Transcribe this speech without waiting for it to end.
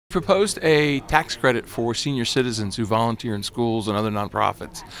Proposed a tax credit for senior citizens who volunteer in schools and other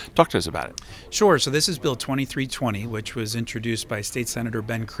nonprofits. Talk to us about it. Sure. So this is Bill 2320, which was introduced by State Senator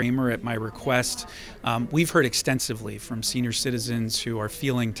Ben Cramer at my request. We've heard extensively from senior citizens who are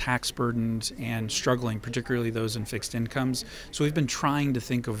feeling tax burdened and struggling, particularly those in fixed incomes. So we've been trying to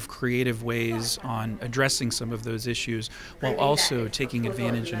think of creative ways on addressing some of those issues while also taking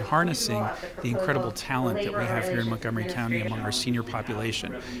advantage and harnessing the incredible talent that we have here in Montgomery County among our senior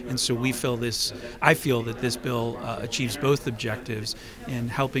population. And so I feel that this bill achieves both objectives in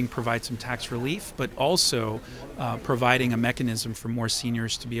helping provide some tax relief, but also providing a mechanism for more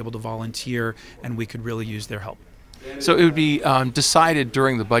seniors to be able to volunteer, and we could really use their help. So it would be decided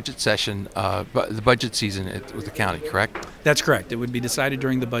during the budget session, the budget season with the county, correct? That's correct. It would be decided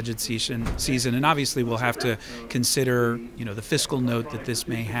during the budget season, and obviously we'll have to consider, the fiscal note that this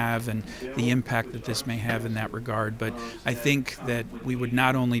may have and the impact that this may have in that regard. But I think that we would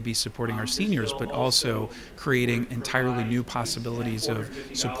not only be supporting our seniors, but also creating entirely new possibilities of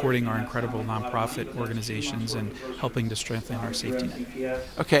supporting our incredible nonprofit organizations and helping to strengthen our safety net.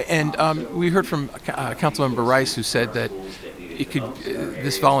 Okay, and we heard from Councilmember Rice, who said that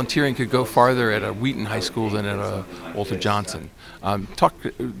this volunteering could go farther at a Wheaton High School than at a Walter Johnson.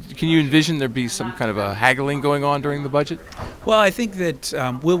 Can you envision there be some kind of a haggling going on during the budget? Well, I think that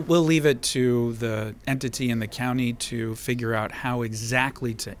we'll leave it to the entity in the county to figure out how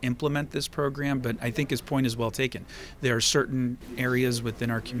exactly to implement this program, but I think his point is well taken. There are certain areas within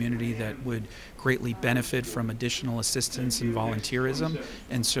our community that would greatly benefit from additional assistance and volunteerism,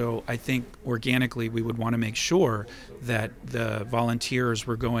 and so I think organically we would want to make sure that the volunteers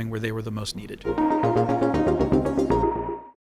were going where they were the most needed.